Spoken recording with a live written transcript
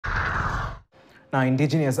Now,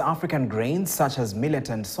 indigenous African grains such as millet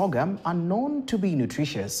and sorghum are known to be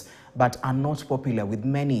nutritious, but are not popular with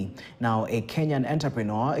many. Now, a Kenyan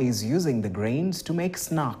entrepreneur is using the grains to make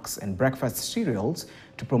snacks and breakfast cereals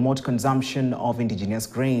to promote consumption of indigenous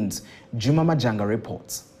grains. Juma Majanga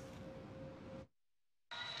reports.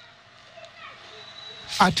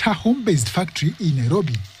 At her home-based factory in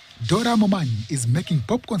Nairobi, Dora Momanyi is making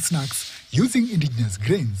popcorn snacks using indigenous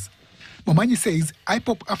grains. Momanyi says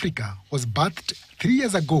IPOP Africa was birthed 3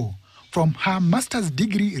 years ago from her master's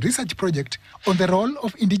degree research project on the role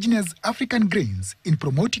of indigenous African grains in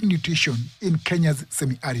promoting nutrition in Kenya's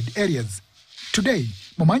semi-arid areas. Today,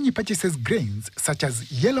 Momanyi purchases grains such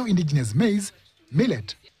as yellow indigenous maize,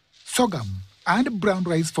 millet, sorghum, and brown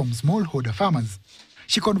rice from smallholder farmers.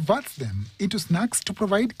 She converts them into snacks to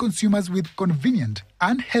provide consumers with convenient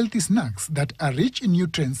and healthy snacks that are rich in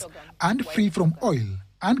nutrients and free from oil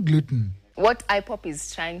and gluten. What IPOP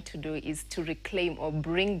is trying to do is to reclaim or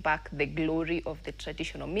bring back the glory of the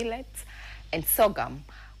traditional millets and sorghum.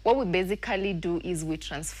 What we basically do is we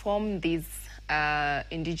transform these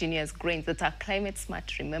indigenous grains that are climate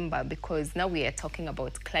smart, remember, because now we are talking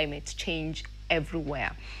about climate change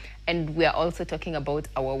everywhere. And we are also talking about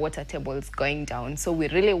our water tables going down. So we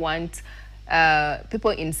really want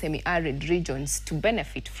people in semi-arid regions to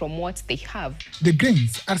benefit from what they have. The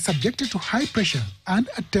grains are subjected to high pressure and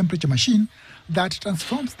a temperature machine that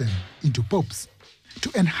transforms them into pops.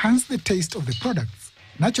 To enhance the taste of the products,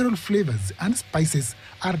 natural flavors and spices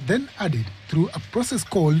are then added through a process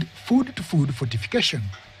called food-to-food fortification.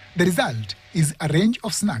 The result is a range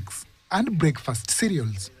of snacks and breakfast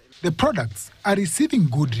cereals. The products are receiving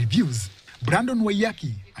good reviews. Brandon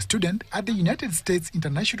Wayaki, a student at the United States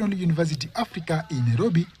International University Africa in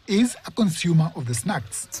Nairobi, is a consumer of the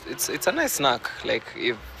snacks. It's a nice snack. Like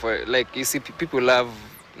you see, people love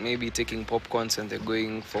maybe taking popcorns when they're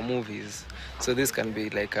going for movies. So this can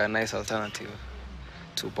be like a nice alternative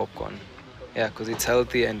to popcorn. Yeah, because it's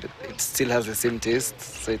healthy and it still has the same taste,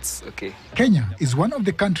 so it's okay. Kenya is one of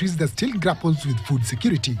the countries that still grapples with food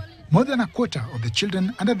security. More than a quarter of the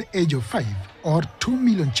children under the age of 5, or 2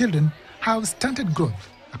 million children, have stunted growth,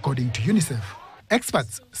 according to UNICEF.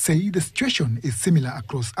 Experts say the situation is similar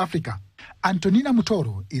across Africa. Antonina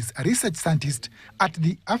Mutoro is a research scientist at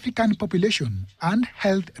the African Population and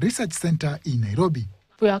Health Research Center in Nairobi.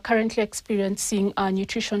 We are currently experiencing a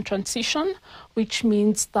nutrition transition, which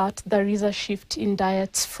means that there is a shift in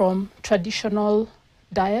diets from traditional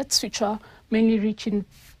diets, which are mainly rich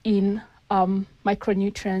in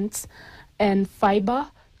micronutrients and fiber,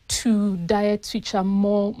 to diets which are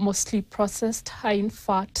mostly processed, high in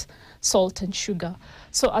fat, salt and sugar.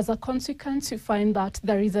 So as a consequence, you find that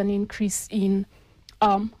there is an increase in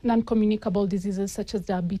non-communicable diseases such as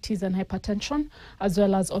diabetes and hypertension, as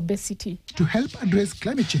well as obesity. To help address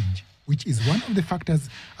climate change, which is one of the factors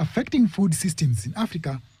affecting food systems in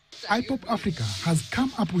Africa, IPOP Africa has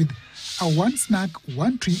come up with a One Snack,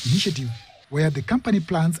 One Tree initiative, where the company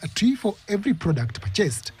plants a tree for every product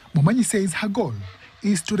purchased. Momanyi says her goal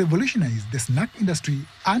is to revolutionize the snack industry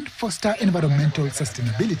and foster environmental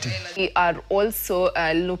sustainability. We are also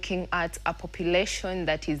looking at a population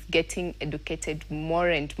that is getting educated more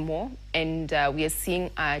and more, and we are seeing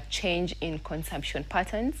a change in consumption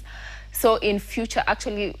patterns. So in future,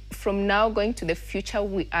 actually from now going to the future,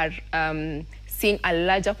 we are seeing a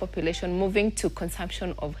larger population moving to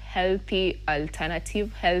consumption of healthy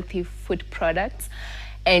alternative, healthy food products.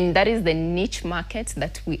 And that is the niche market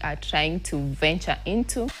that we are trying to venture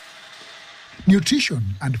into. Nutrition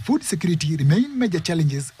and food security remain major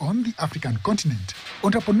challenges on the African continent.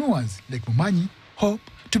 Entrepreneurs like Momanyi hope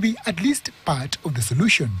to be at least part of the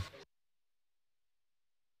solution.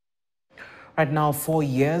 Right now, 4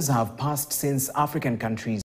 years have passed since African countries